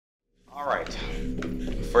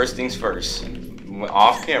first things first.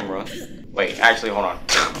 Off camera. Wait, actually, hold on.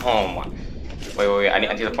 Oh my. Wait. I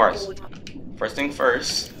need the parts. First thing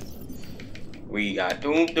first. We got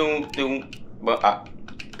doom.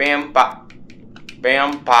 Bam, bop.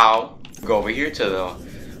 Bam, pow. Go over here to the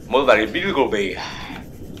mobile vehicle bay.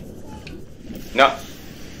 No.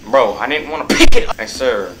 Bro, I didn't want to pick it up. Yes,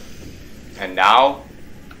 sir. And now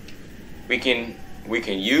we can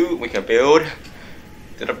build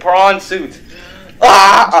the prawn suit.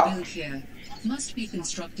 Build here must be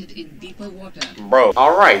constructed in deeper water. Bro,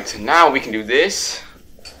 all right. Now we can do this,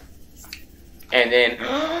 and then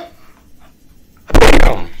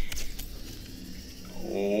bam.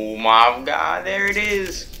 Oh my God! There it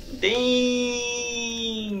is.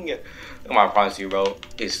 Ding! Look at my prawn suit, bro.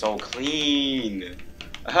 It's so clean.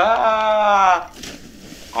 Ah!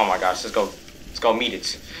 Oh my gosh, let's go meet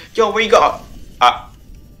it. Yo, where you go?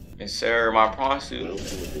 Yes sir, my prawn suit.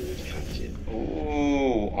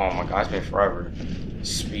 Ooh, oh my god, it's been forever.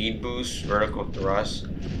 Speed boost, vertical thrust.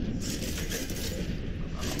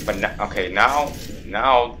 But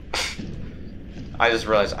now I just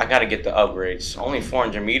realized I gotta get the upgrades. Only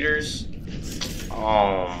 400 meters?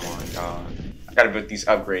 Oh my god. I gotta get these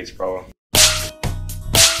upgrades, bro.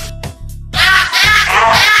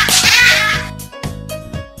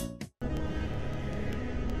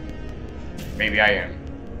 Maybe I am,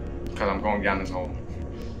 because I'm going down this hole.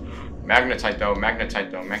 Magnetite though.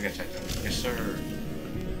 Yes sir.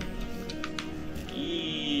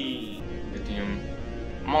 Eee. Lithium.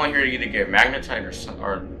 I'm only here to either get magnetite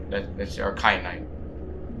or kyanite.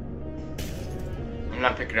 I'm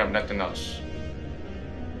not picking up nothing else.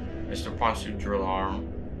 Mr. Prawn Suit drill arm.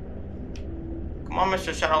 Come on,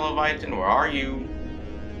 Mr. Shadow Leviathan, where are you?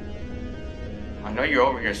 I know you're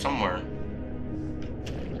over here somewhere.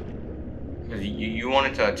 You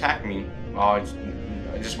wanted to attack me. Oh,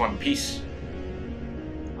 I just want peace.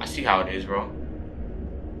 I see how it is, bro.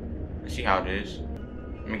 I see how it is.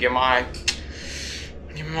 Let me get my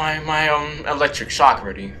electric shock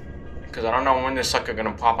ready, because I don't know when this sucker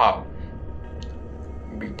gonna pop out.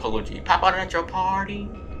 Big Polo G, pop out at your party.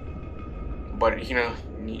 But you know,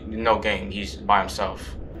 no gang. He's by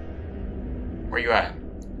himself. Where you at?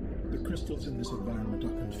 The crystals in this environment are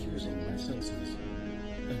confusing my senses.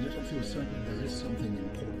 And yet I feel certain there is something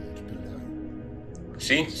important below.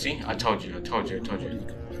 See? I told you. Perhaps I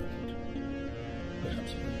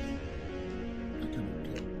cannot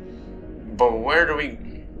go. But where do we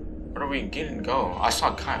go? I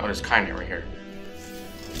saw there's Kine right here.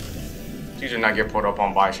 These did not get pulled up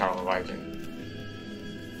on by Shadow Leviathan.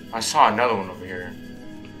 I saw another one over here.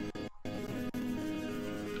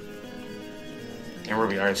 And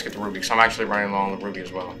Ruby, alright, let's get the Ruby, because I'm actually running low on the Ruby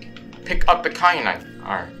as well. Pick up the kyanite.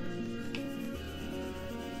 Alright.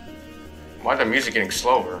 Why is the music getting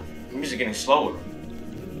slower? The music getting slower.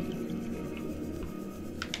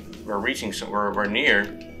 We're reaching, so we're near.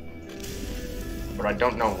 But I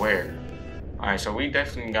don't know where. Alright, so we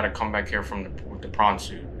definitely gotta come back here from with the prawn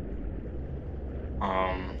suit.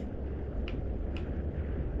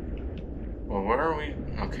 Well, where are we?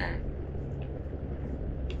 Okay.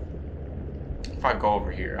 If I go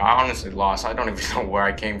over here, I honestly lost. I don't even know where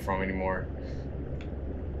I came from anymore.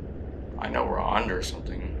 I know we're under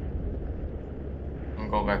something. I'm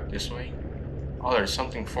gonna go back this way. Oh, there's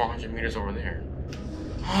something 400 meters over there.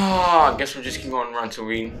 I guess we'll just keep going around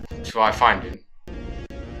till I find it.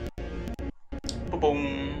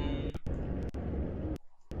 Boom.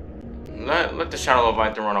 Let the Shadow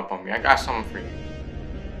Leviathan run up on me. I got something for you.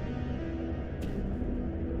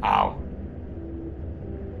 Ow.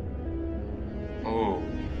 Ooh.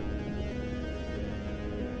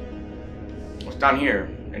 What's down here?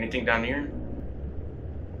 Anything down here?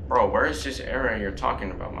 Bro, where is this area you're talking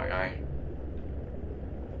about, my guy?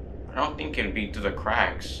 I don't think it'd be through the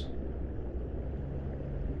cracks.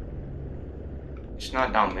 It's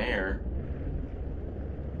not down there.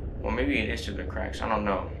 Well, maybe it is through the cracks. I don't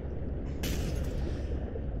know.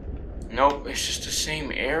 Nope, it's just the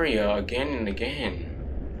same area again and again.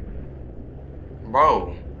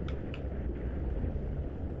 Bro,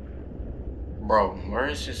 where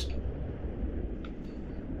is this?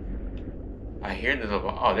 I hear the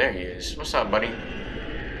oh, there he is. What's up, buddy?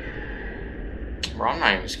 Bro, I'm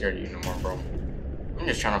not even scared of you no more, bro. I'm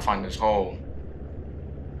just trying to find this hole.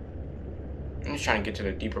 I'm just trying to get to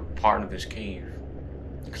the deeper part of this cave,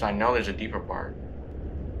 because I know there's a deeper part.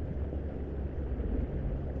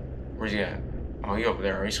 Where's he at? Oh, he over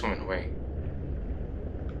there. He's swimming away.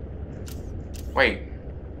 Wait.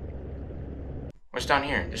 What's down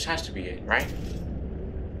here? This has to be it, right?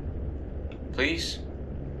 Please?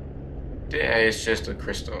 Yeah, it's just a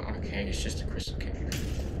crystal. Okay, it's just a crystal cave.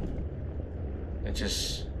 It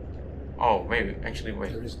just... Oh, maybe. Actually,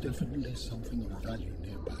 wait. There is definitely something of value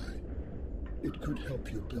nearby. It could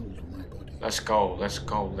help you build my body. Let's go, let's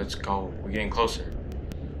go, let's go. We're getting closer.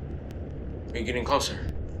 We're getting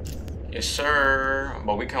closer. Yes, sir.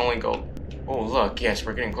 But we can only go... Oh, look. Yes,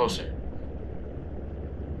 we're getting closer.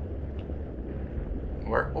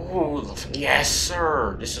 Where? Oh, yes,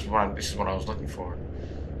 sir. This is what I was looking for.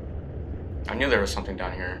 I knew there was something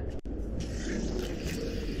down here.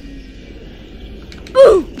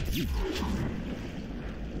 Ooh!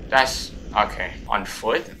 That's... Okay. On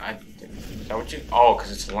foot? Is that what you... Oh,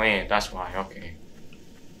 because it's land. That's why. Okay.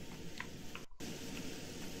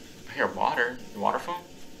 I hear water. The waterfall?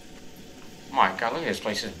 Oh my god, look at this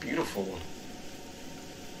place. It's beautiful.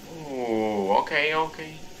 Ooh, okay,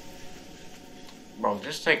 okay. Bro,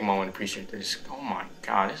 just take a moment to appreciate this. Oh my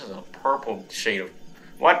god, this is a purple shade of...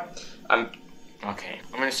 What? Okay,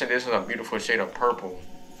 I'm gonna say this is a beautiful shade of purple.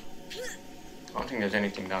 I don't think there's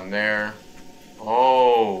anything down there.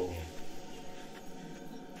 Oh.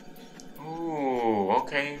 Ooh,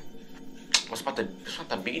 okay. What's about to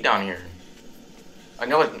be down here?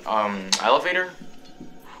 Another elevator?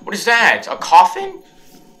 What is that? A coffin?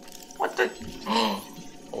 What the?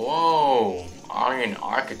 Whoa! Iron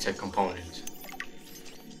architect component.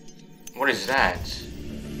 What is that?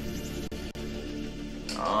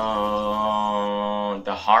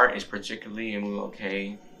 The heart is particularly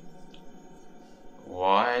okay.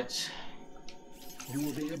 What? You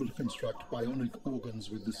will be able to construct bionic organs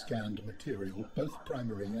with the scanned material, both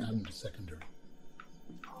primary and secondary.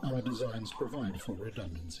 Our designs provide for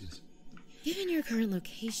redundancies. Given your current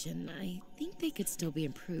location, I think they could still be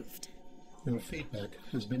improved. Your feedback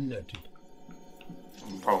has been noted.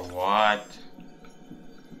 Bro, what?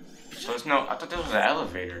 So there's no... I thought this was an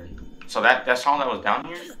elevator. So that's all that was down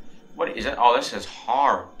here? What is that? Oh, this is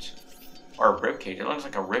heart. Or a ribcage. It looks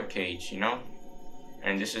like a ribcage, you know?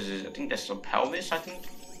 And this is... I think that's the pelvis, I think?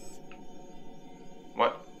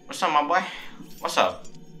 What? What's up, my boy? What's up?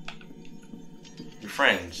 Your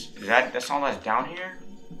friends. That's all that's down here?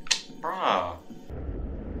 Bruh.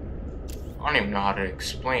 I don't even know how to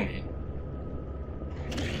explain it.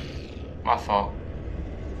 My fault.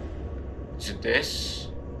 Is it this?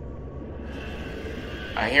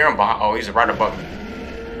 I hear him behind. Oh, he's right above me.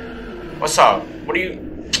 What's up? What do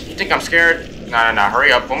you think I'm scared? Nah.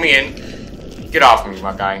 Hurry up. Put me in. Get off me,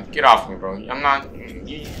 my guy. Get off me, bro. I'm not...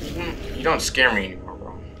 You don't scare me anymore,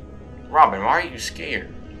 bro. Robin, why are you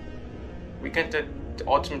scared? We got the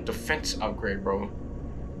ultimate defense upgrade, bro.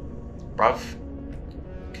 Bruv.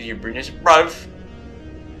 Can you bring this? Bruv.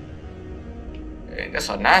 Hey, that's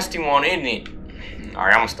a nasty one, isn't it?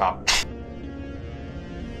 Alright, I'm gonna stop.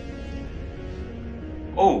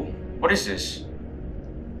 Oh, what is this?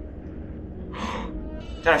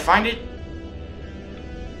 Did I find it?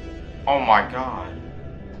 Oh my god.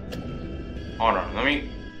 Hold on, let me...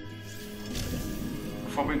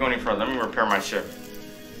 Before we go any further, let me repair my ship.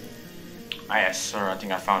 Ah, yes, sir, I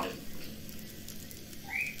think I found it.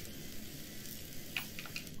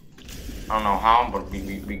 I don't know how, but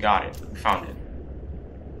we got it. We found it.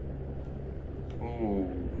 Ooh.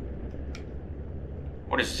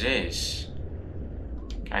 What is this?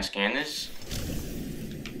 Can I scan this?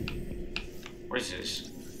 What is this?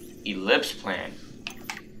 Ellipse plan.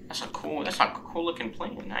 That's a cool looking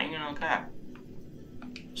plan. I ain't gonna cap.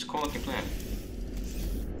 It's a cool looking plan.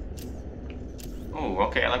 Oh,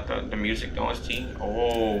 okay, I like the music, the OST.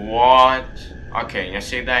 Oh, what? Okay, I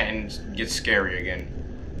say that and it gets scary again.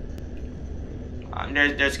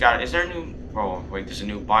 Is there a new... Oh, wait, there's a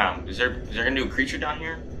new biome. Is there a new creature down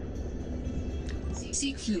here?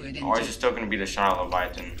 Seek fluid. Or is it still gonna be the Shadow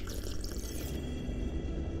Leviathan?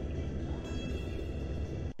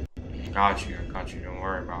 Got you, don't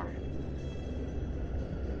worry about it.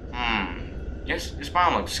 Yes, this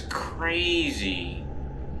biome looks crazy.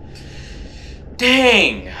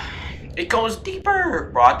 Dang! It goes deeper!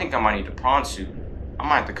 Bro, I think I might need the prawn suit. I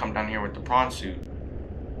might have to come down here with the prawn suit.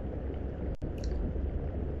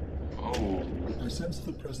 Oh. I sense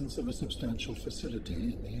the presence of a substantial facility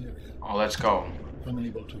in the area. Oh, let's go.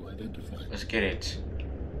 Unable to identify. Let's get it.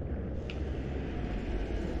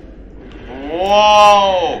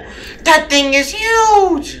 Whoa! That thing is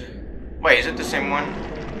huge! Wait, is it the same one?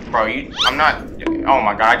 Bro, I'm not... Oh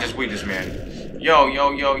my god, I just weaved this man. Yo.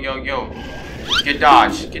 Get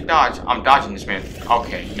dodged. I'm dodging this man.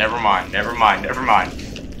 Okay, never mind.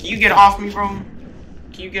 Can you get off me, bro?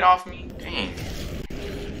 Can you get off me? Dang.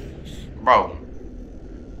 Bro.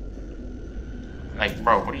 Like,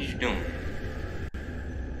 bro, what are you doing?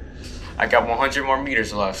 I got 100 more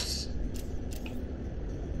meters left.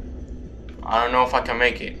 I don't know if I can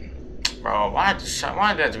make it. Bro, why did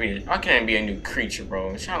that have to be? Why can't it be a new creature,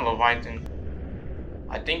 bro? It's not Leviathan.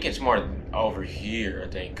 I think it's more over here. I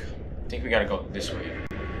think we gotta go this way.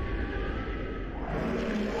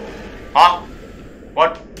 Huh?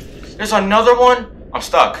 What? There's another one? I'm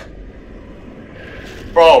stuck.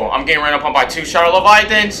 Bro, I'm getting ran up on by 2 Shadow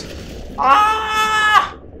Leviathans.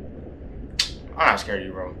 Ah! I'm not scared of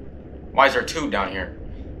you, bro. Why is there 2 down here?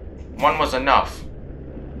 1 was enough.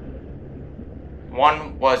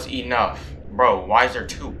 1 was enough. Bro, why is there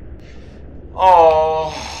 2?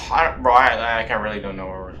 Oh, I really don't know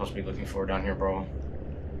what we're supposed to be looking for down here, bro.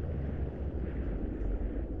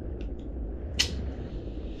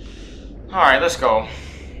 Alright, let's go.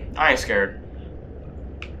 I ain't scared.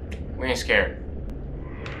 We ain't scared.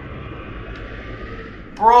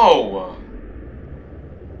 Bro!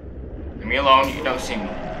 Leave me alone, you don't see me.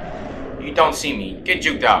 You don't see me. Get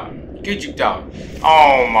juked out. Get juked out.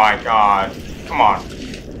 Oh my god. Come on.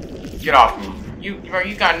 Get off me. Bro,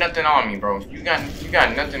 you got nothing on me, bro. You got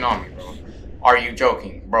nothing on me, bro. Are you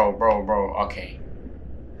joking? Bro. Okay.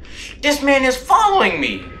 This man is following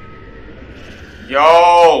me.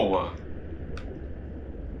 Yo.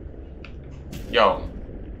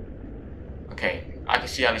 Okay. I can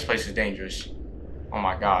see how this place is dangerous. Oh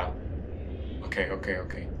my god. Okay. You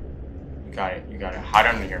got it. Hide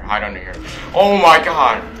under here. Oh my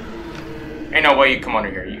god. Ain't no way you come under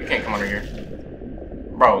here. You can't come under here.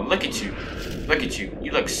 Bro, look at you.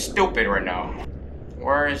 You look stupid right now.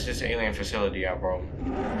 Where is this alien facility at, bro?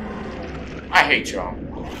 I hate y'all.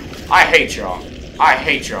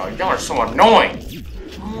 Y'all are so annoying.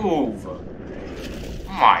 Move. Oh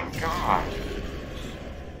my god.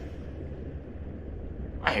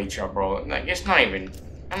 I hate y'all, bro. Like,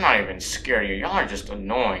 I'm not even scared of you. Y'all are just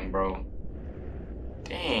annoying, bro.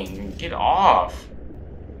 Dang, get off.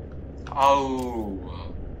 Oh.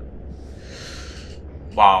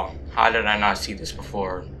 Wow. How did I not see this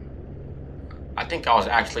before? I think I was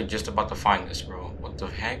actually just about to find this, bro. What the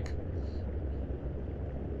heck?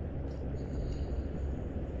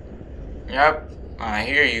 Yep, I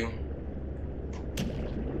hear you.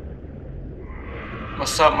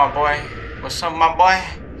 What's up, my boy? What's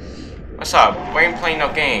up? We ain't playing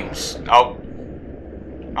no games. Oh.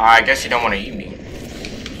 I guess you don't want to eat me.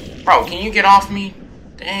 Bro, can you get off me?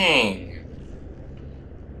 Dang.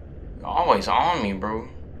 You're always on me, bro.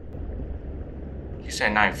 You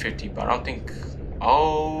said 950, but I don't think...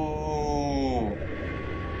 Oh.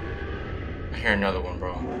 I hear another one,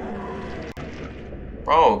 bro.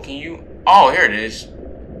 Bro, can you... Oh, here it is.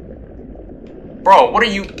 Bro, what are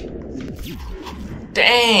you...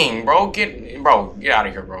 Dang, bro. Get out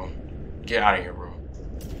of here, bro.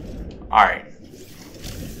 Alright.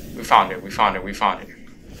 We found it.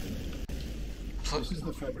 This is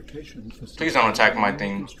the fabrication facility. Please don't attack my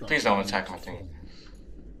thing.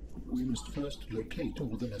 We must first locate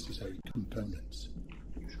all the necessary components.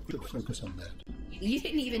 Should focus on that. You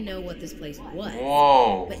didn't even know what this place was.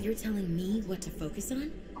 Whoa. But you're telling me what to focus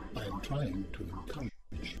on? I am trying to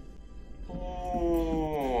encourage.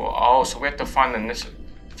 Oh, so we have to find the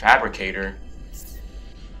fabricator.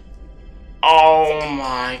 Oh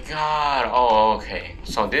my god. Oh, okay.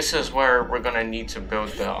 So this is where we're gonna need to build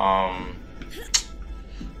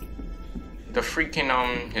the freaking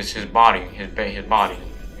his body.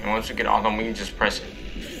 And once we get all them, we can just press it.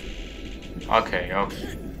 Okay.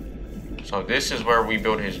 So this is where we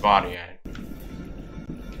build his body at.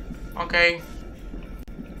 Okay.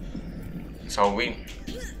 So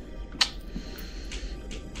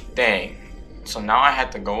dang. So now I have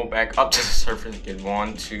to go back up to the surface and get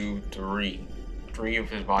 1, 2, 3. 3 of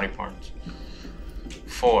his body parts.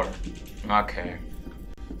 4. Okay.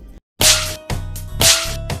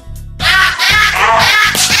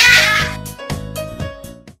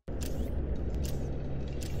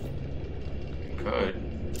 Good.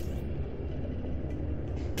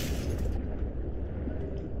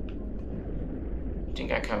 I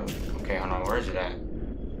think I can... Okay, hold on. Where is it at? I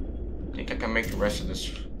think I can make the rest of the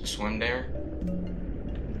swim there.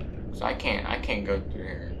 So I can't go through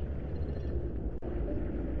here.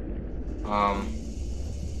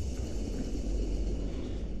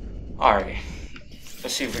 Alright.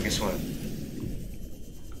 Let's see if we can swim.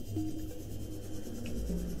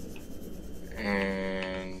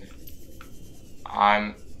 And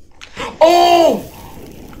oh!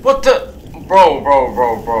 What the? Bro.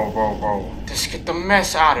 Just get the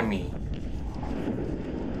mess out of me.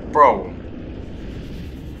 Bro.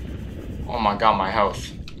 Oh my god, my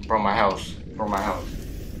house. Bro, my house.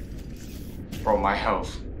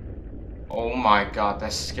 Oh my god,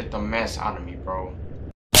 that scared the mess out of me, bro.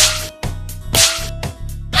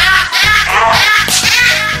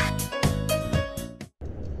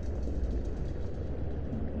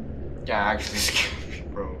 Yeah, actually scared me,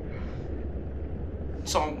 bro.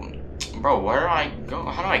 So, bro, where do I go?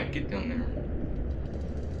 How do I get down there?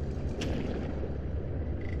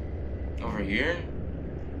 Over here?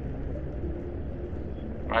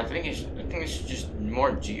 But I think it's just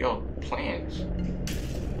more geo plans.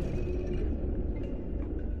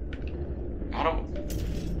 I don't.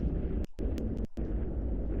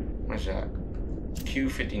 What's that?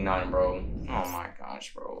 Q59, bro. Oh my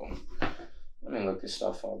gosh, bro. Let me look this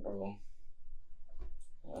stuff up, bro.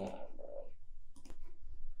 Oh, bro.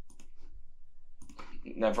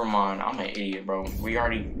 Never mind. I'm an idiot, bro. We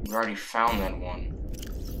already found that one.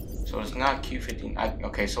 So it's not Q15.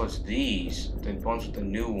 Okay, so it's these, the ones with the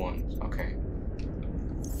new ones. Okay.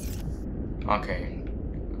 Okay.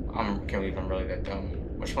 Can't believe I'm really that dumb.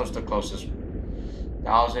 Which one's the closest?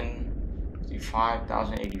 1,055,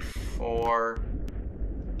 1,084,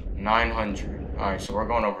 900. All right, so we're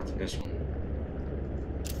going over to this one.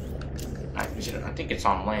 I think it's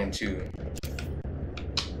on land too.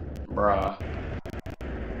 Bruh.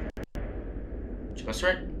 What's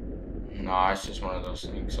right? No, it's just one of those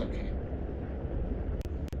things. Okay.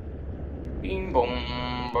 Bing boom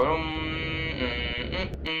boom.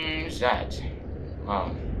 What's that?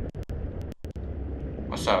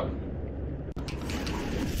 What's up?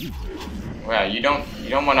 Well, you don't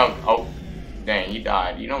want to. Oh, dang, he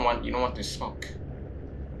died. You don't want this smoke.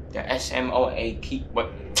 The SMOAK. What?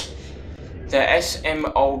 The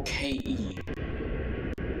SMOKE.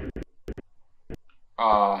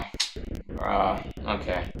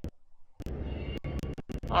 Okay.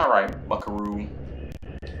 Alright, buckaroo.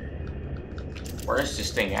 Where's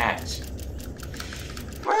this thing at?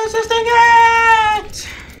 Where's this thing at?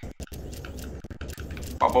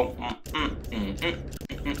 I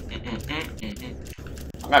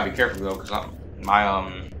gotta be careful though, cause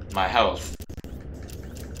my health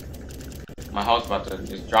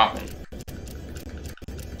is dropping.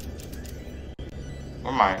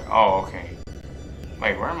 Where am I? Oh, okay.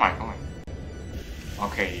 Wait, where am I going?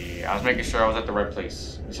 Okay, yeah, I was making sure I was at the right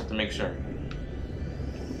place. Just have to make sure.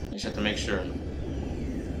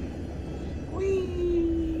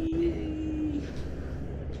 Whee!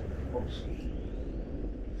 Oops.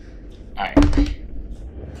 Alright.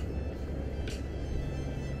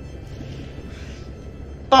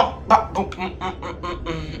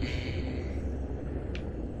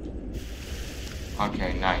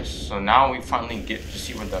 Okay, nice. So now we finally get to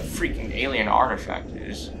see what the freaking alien artifact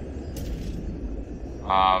is.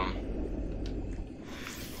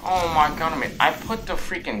 Oh my god, I put the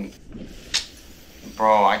freaking...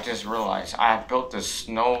 Bro, I just realized I built the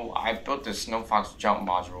Snow Fox jump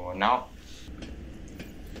module, and now...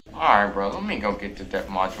 Alright, bro, let me go get the depth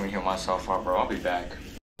module and heal myself up, bro. I'll be back.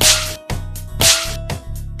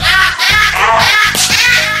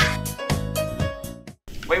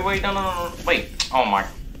 Wait, no, wait. Oh my...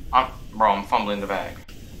 Bro, I'm fumbling the bag.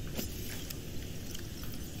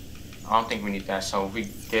 I don't think we need that, so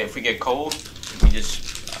if we get cold, we just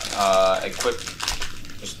equip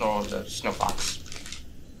the Snow Fox.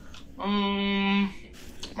 My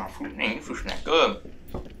fruit's not good.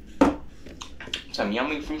 Some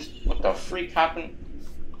yummy fruits. What the freak happened?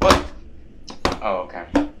 What? Oh, okay.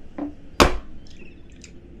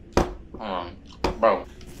 Hold on, bro.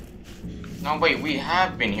 No, wait, we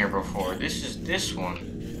have been here before. This is this one.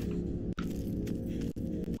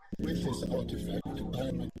 With this artifact, I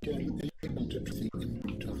am again able to trace the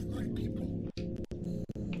input of my people.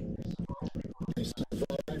 They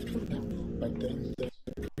survived for them, but then their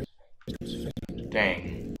was failed.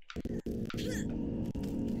 Dang.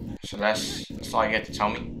 So that's all you have to tell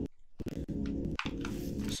me?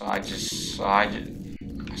 So I just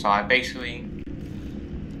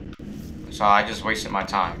wasted my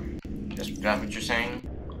time. That's what you're saying?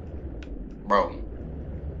 Bro.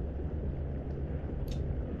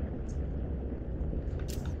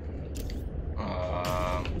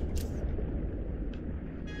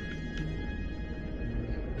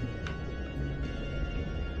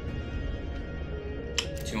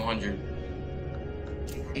 200.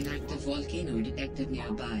 An active volcano detected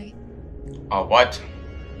nearby. What?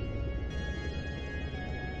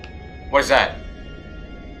 What is that?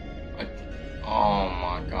 Oh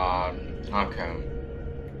my god. Okay.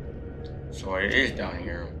 So it is down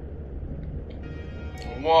here.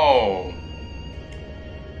 Whoa.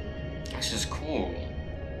 This is cool.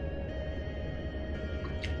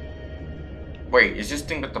 Wait, is this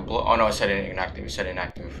thing with the blow? Oh no, it said inactive. It said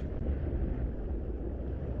inactive.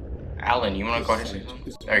 Alan, you want to go ahead and say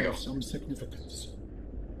something? There you go. Some significance.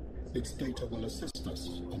 Its data will assist us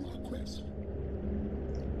on our quest.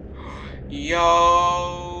 Yo!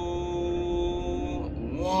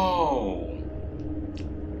 Whoa!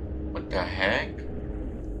 What the heck?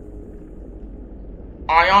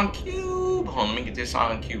 Ion cube. Hold on, let me get this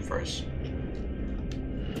ion cube first.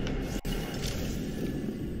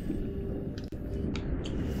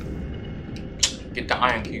 Get the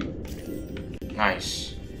ion cube.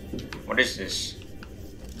 Nice. What is this?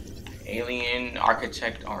 Alien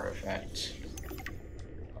architect artifact.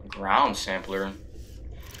 A ground sampler.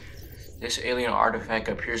 This alien artifact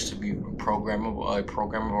appears to be a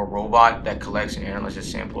programmable robot that collects and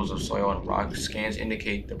analyzes samples of soil and rock. Scans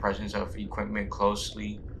indicate the presence of equipment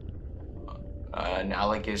closely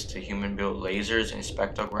analogous to human-built lasers and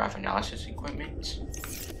spectrograph analysis equipment.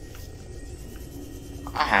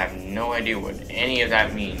 I have no idea what any of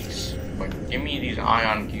that means, but give me these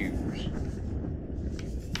ion cubes.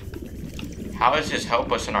 How does this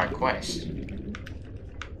help us in our quest?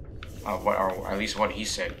 Or at least what he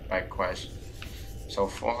said by quest. So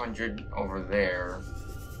 400 over there.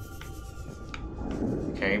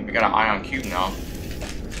 Okay, we got an ion cube now.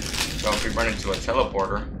 So if we run into a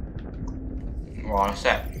teleporter, we're all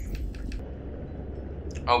set.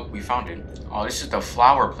 Oh, we found it. Oh, this is the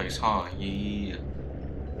flower place, huh? Yeah.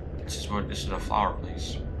 This is the flower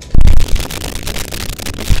place.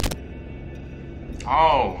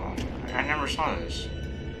 Oh, I never saw this.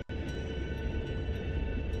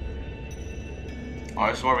 Oh,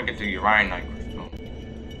 this is where we get the Urianite crystal.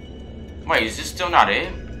 Wait, is this still not it?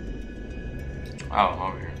 Oh,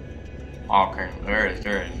 over here. Oh, okay, there it is,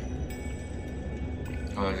 there it is.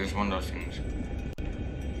 Oh, there's just one of those things.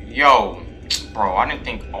 Yo, bro, I didn't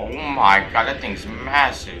think. Oh my god, that thing's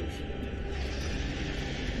massive.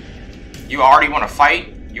 You already want to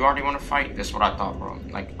fight? You already want to fight? That's what I thought, bro.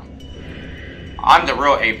 Like, I'm the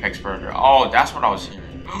real apex predator. Oh, that's what I was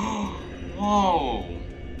hearing. Whoa.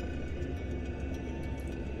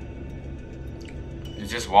 Is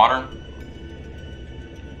this water?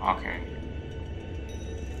 Okay.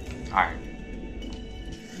 Alright.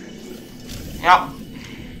 Yep.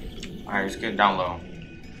 Alright, let's get down low.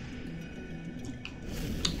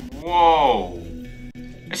 Whoa.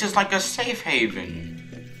 This is like a safe haven.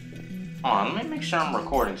 Hold on, let me make sure I'm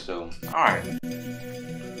recording still. Alright.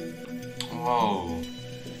 Whoa.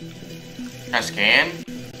 Can I scan?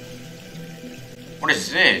 What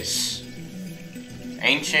is this?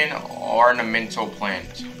 Ancient ornamental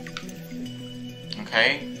plant.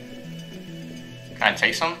 Okay. Can I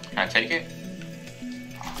take some? Can I take it?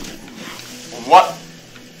 What?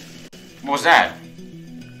 What was that?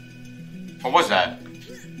 What was that?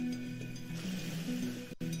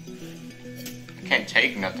 I can't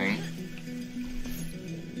take nothing.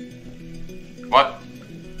 What?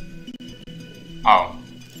 Oh.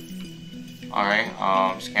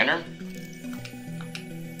 Alright, scanner?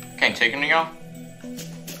 Can't take anything, y'all?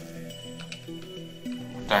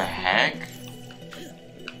 What the heck?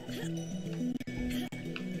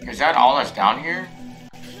 Is that all that's down here?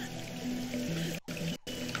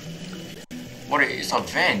 What is a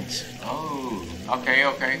vent? Oh, okay,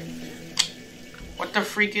 okay. What the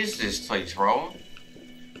freak is this place, bro?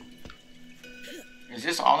 Is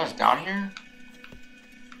this all that's down here?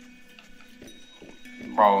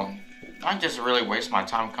 Bro, I just really waste my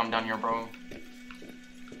time come down here, bro.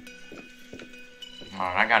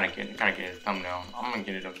 Alright, I gotta get a thumbnail. I'm gonna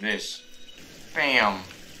get it of this. Bam.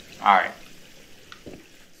 Alright.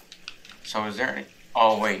 So is there...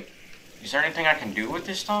 Oh, wait. Is there anything I can do with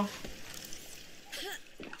this stuff?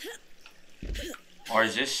 Or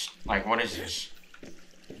is this... Like, what is this?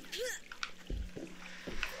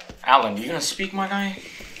 Alan, you gonna speak, my guy?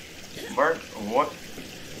 Bert, what?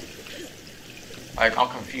 Like, I'm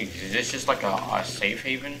confused. Is this just like a safe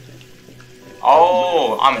haven?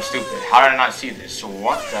 Oh, I'm stupid. How did I not see this? So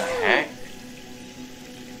what the heck?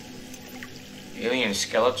 Alien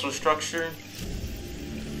skeletal structure?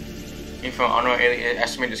 If an unknown alien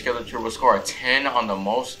estimated skeleton will score a 10 on the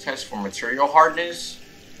most test for material hardness,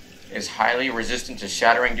 is highly resistant to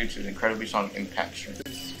shattering due to the incredibly strong impact strength.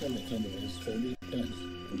 This skeleton is very dense,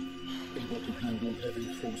 able to handle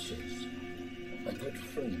heavy forces. A good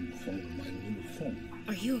frame for my new form.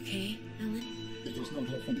 Are you okay, Alan? It is not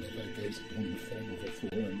often that I gaze upon the form of a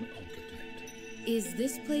foreign architect. Is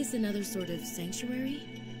this place another sort of sanctuary?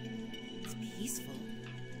 It's peaceful.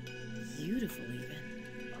 Beautiful, even.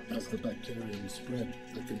 As the bacterium spread,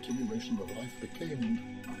 the continuation of life became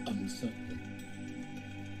uncertain.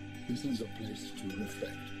 This is a place to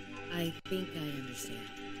reflect. I think I understand.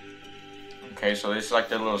 Okay, so this is like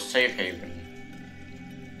the little safe haven.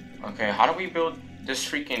 Okay, how do we build this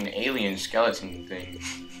freaking alien skeleton thing?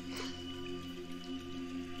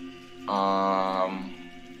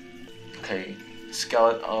 Okay,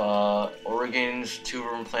 skeleton, organs,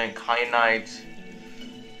 two-room plant, kyanite.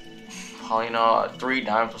 Helena, 3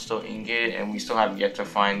 dimes will still ingot, and we still have yet to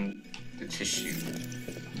find the tissue.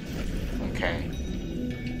 Okay.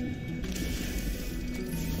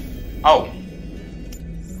 Oh!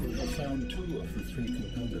 We have found 2 of the 3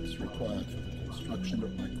 components required for the construction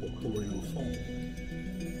of my corporeal form.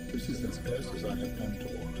 This is as close as I have come to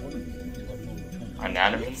autonomy in a long time.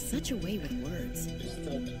 Anatomy? Such a way with words. Is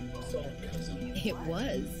that sarcasm? It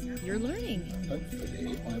was. You're learning.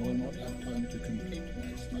 Hopefully, I will not have time to complete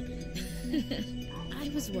my study. I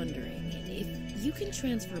was wondering, if you can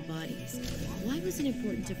transfer bodies, why was it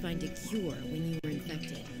important to find a cure when you were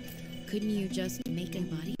infected? Couldn't you just make a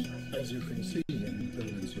body? As you can see in the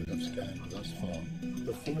those you have scanned thus far,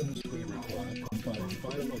 the forms we require combine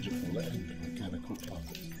biological and mechanical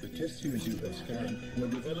parts. The tissues you have scanned were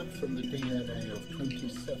developed from the DNA of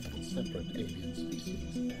 27 separate alien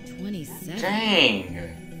species. 27? Dang!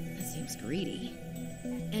 That seems greedy.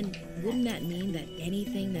 And wouldn't that mean that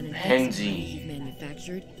anything that infects Pansy. bodies you've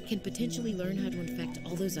manufactured can potentially learn how to infect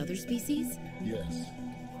all those other species? Yes,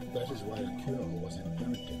 that is why a cure was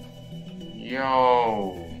imperative.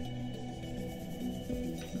 Yo!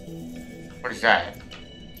 What is that?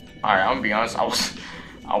 Alright, I'm gonna be honest,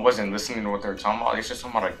 I wasn't listening to what they were talking about. They said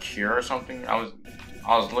something about a cure or something. I was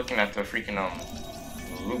looking at the freaking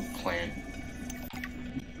loop plant.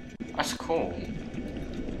 That's cool.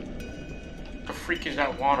 The freak is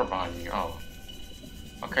that water behind me? Oh.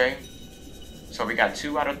 Okay. So we got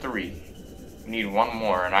 2 out of 3. We need 1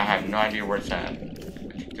 more, and I have no idea where it's at.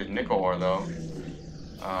 The nickel ore though.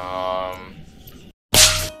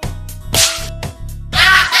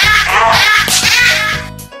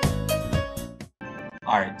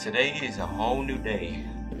 Alright, today is a whole new day.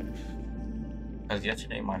 Because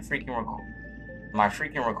yesterday my freaking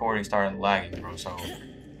recording started lagging, bro. So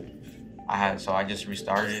I just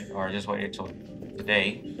restarted, or just waited till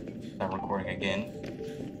today to start recording again.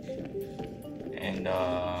 And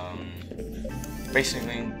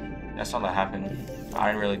basically that's all that happened. I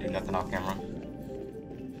didn't really do nothing off camera.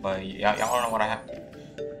 But y'all wanna know what I have?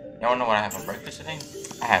 Y'all wanna know what I had for breakfast today?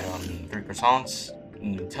 I had 3 croissants,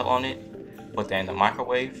 Nutella on it. Put that in the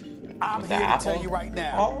microwave with the apple. Tell you right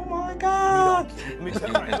now. Oh my god! It's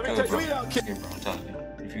good, bro. Let me tell It's good, bro. I'm telling you.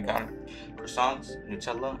 If you got croissants,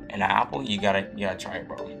 Nutella, and an apple, you gotta try it,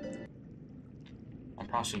 bro. I'm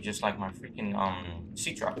probably just like my freaking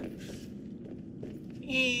sea truck.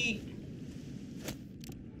 Eee.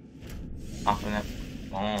 Open that.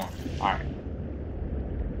 On. Alright.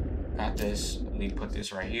 Got this. Let me put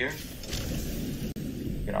this right here.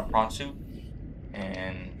 Get our prawn soup.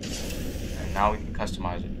 And now we can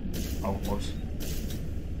customize it. Oh, of course.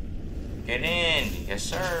 Get in! Yes,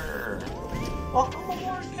 sir! Welcome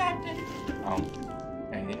aboard, Captain! Oh,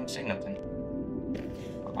 and he didn't say nothing.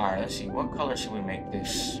 Alright, let's see. What color should we make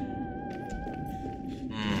this?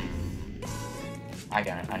 I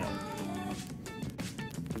got it. I know.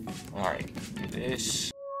 Alright, do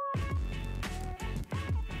this.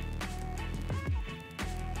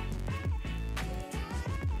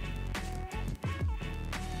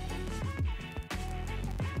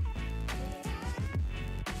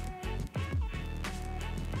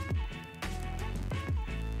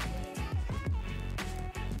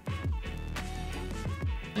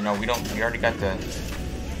 You know, we already got the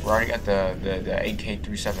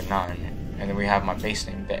AK-379, and then we have my base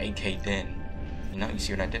name, the AK Den. You know, you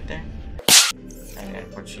see what I did there? And then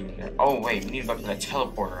put you in there. Oh wait, we need to go to the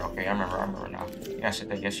teleporter. Okay, I remember now. Yeah, I said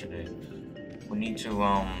that yesterday. We need to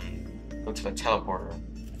go to the teleporter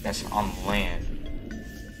that's on land.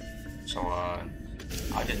 So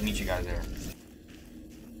I'll just meet you guys there.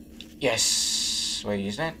 Yes. Wait,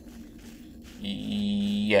 is that?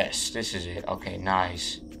 Yes, this is it. Okay,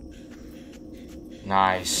 nice.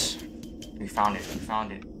 Nice. We found it. We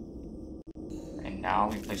found it. And now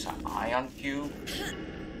we place an ion cube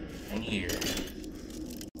in here.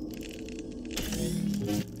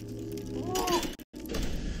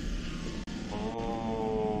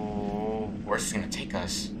 Oh, where's this gonna take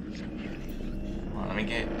us? Well, let me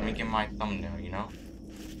get my thumbnail, you know?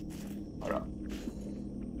 Hold up.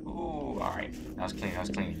 Ooh, alright. That was clean, that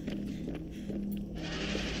was clean.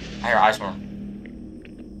 I hear ice worm.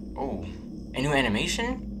 Oh, a new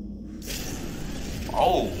animation?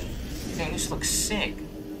 Oh, dang, this looks sick.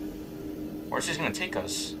 Where's this gonna take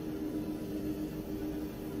us?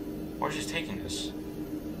 Where's this taking us?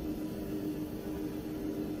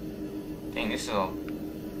 Dang, this is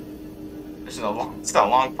a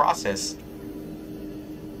long process.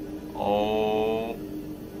 Oh,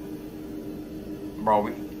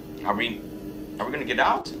 bro, are we gonna get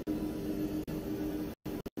out?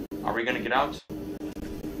 Are we gonna get out?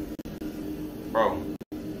 Bro.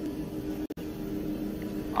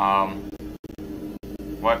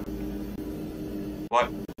 What?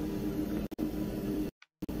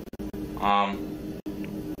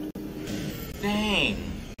 Dang.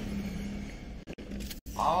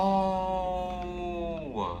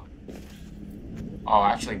 Oh. Oh,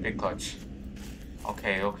 actually, big clutch.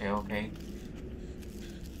 Okay, okay, okay.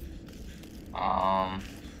 Oh,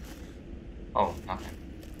 nothing.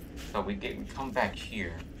 So we come back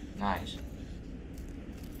here. Nice. You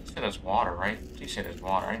said there's water, right? You said there's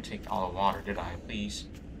water. I didn't take all the water, did I? Please?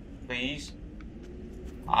 Please?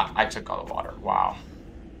 I took all the water. Wow.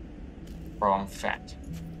 Bro, I'm fat.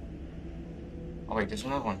 Oh, wait, there's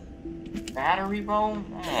another one. Battery, bro?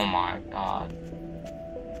 Oh, my God.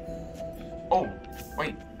 Oh,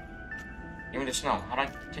 wait. Give me the snow. How'd I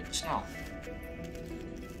take the snow?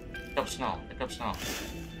 Pick up snow. Pick up snow.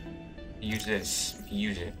 Use this.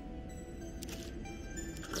 Use it.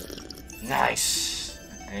 Nice.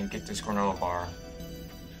 I didn't get this granola bar.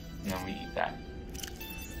 And then we eat that.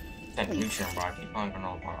 That nutrient bar. Keep on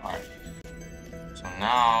granola bar. Alright. So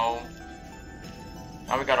now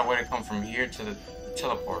we got a way to come from here to the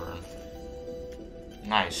teleporter.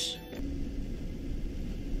 Nice.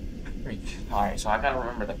 Alright, so I gotta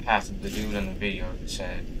remember the path of the dude in the video that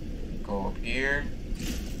said go up here.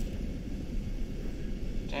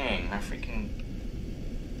 Dang, I freaking...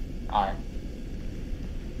 Alright.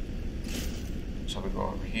 So we go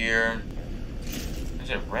over here. Is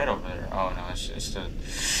it red over there? Oh no, it's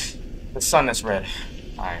the sun that's red.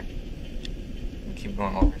 Alright. We keep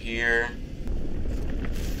going over here.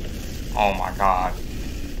 Oh my god.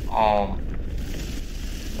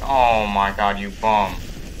 Oh my god, you bum.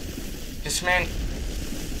 This man...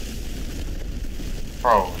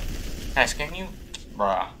 Bro. Can I skin you?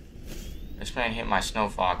 Bruh. This man hit my snow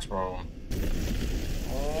fox, bro.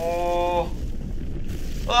 Oh.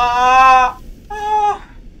 Ah. Ah.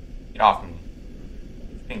 Get off me.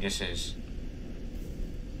 I think this is...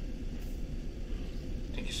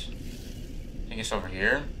 I think it's over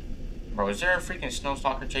here. Bro, is there a freaking snow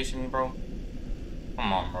stalker chasing me, bro?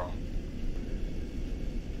 Come on, bro.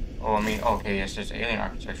 Oh, I mean, okay, yes, there's alien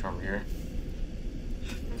architecture over here.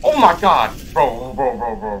 Oh my god!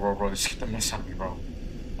 Bro, this scared the mess out of me, bro.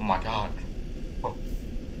 Oh my god. Bro.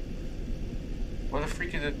 Where the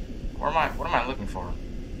freak is it? What am I looking for?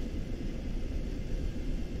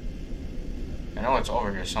 I know it's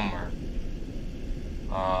over here somewhere.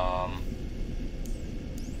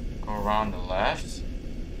 Go around the left.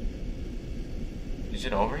 Is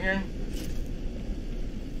it over here?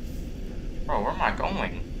 Bro, where am I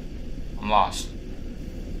going? I'm lost.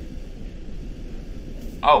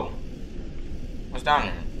 Oh. What's down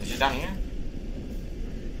here? Is it down here?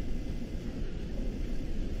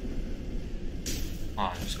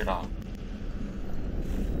 Alright, let's get off.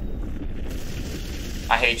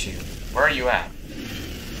 I hate you. Where are you at?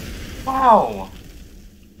 Wow!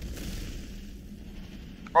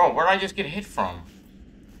 Bro, where did I just get hit from?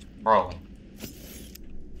 Bro.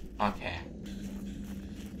 Okay.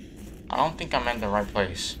 I don't think I'm in the right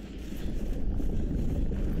place.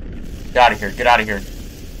 Get out of here. Get out of here.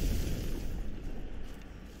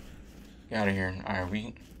 Get out of here.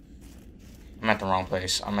 Alright, I'm at the wrong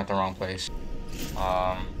place. I'm at the wrong place.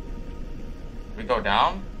 We go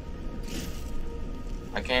down?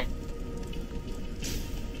 I can't...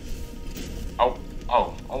 Oh,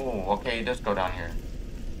 okay, it does go down here.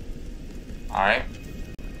 Alright.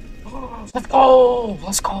 Let's go!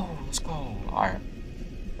 Let's go! Let's go! Alright.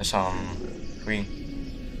 Let's, we...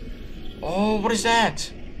 Oh, what is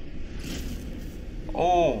that?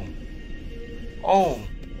 Oh.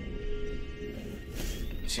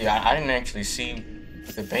 See, I didn't actually see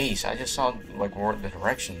the base. I just saw, like, the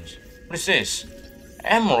directions. What is this?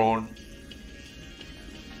 Emerald?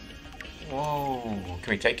 Whoa. Can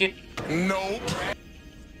we take it? No.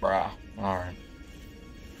 Bruh. Alright.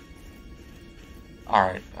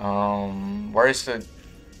 Alright. Where is the...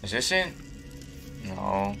 Is this it?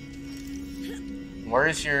 No.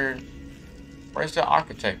 Where's the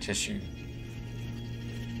architect tissue?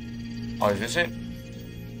 Oh, is this it?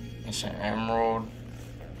 It's an emerald.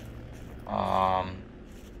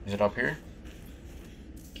 Is it up here?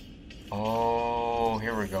 Oh,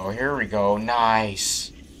 here we go. Here we go.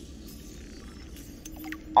 Nice.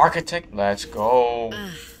 Architect, let's go.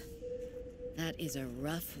 That is a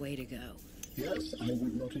rough way to go. Yes, I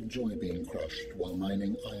would not enjoy being crushed while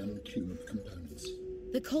mining iron cube components.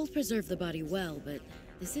 The cold preserved the body well, but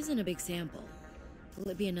this isn't a big sample. Will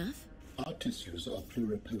it be enough? Our tissues are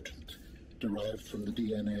pluripotent, derived from the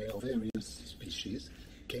DNA of various species,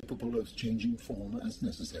 capable of changing form as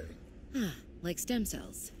necessary. Like stem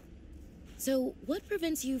cells. So, what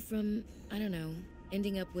prevents you from, I don't know,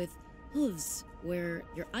 ending up with hooves where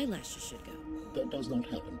your eyelashes should go? That does not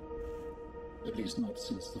happen. At least not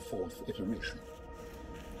since the 4th iteration.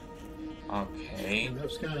 Okay. We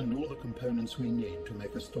have scanned all the components we need to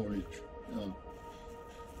make a storage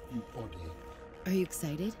body. Are you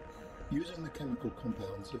excited? Using the chemical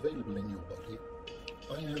compounds available in your body,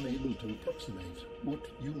 I am able to approximate what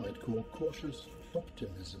you might call cautious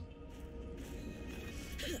optimism.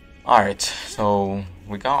 Alright, so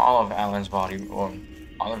we got all of Alan's body, or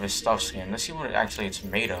all of his stuff scanned. Let's see what actually it's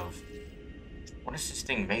made of. What is this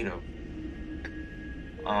thing made of?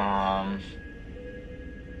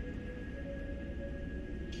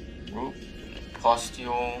 Root,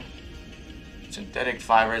 pustule, synthetic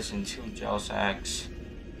fibers, and 2 gel sacks.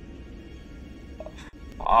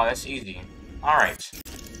 Oh, that's easy. Alright.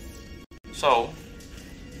 So,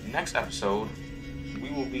 next episode,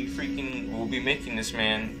 we'll be making this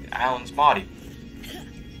man Alan's body.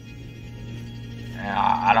 And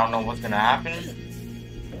I don't know what's gonna happen.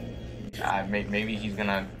 Maybe he's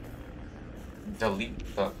gonna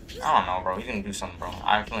delete the... I don't know, bro. He's gonna do something, bro.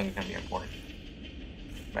 I feel like it's gonna be important.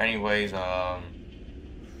 But anyways,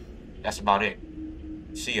 that's about it.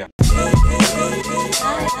 See ya.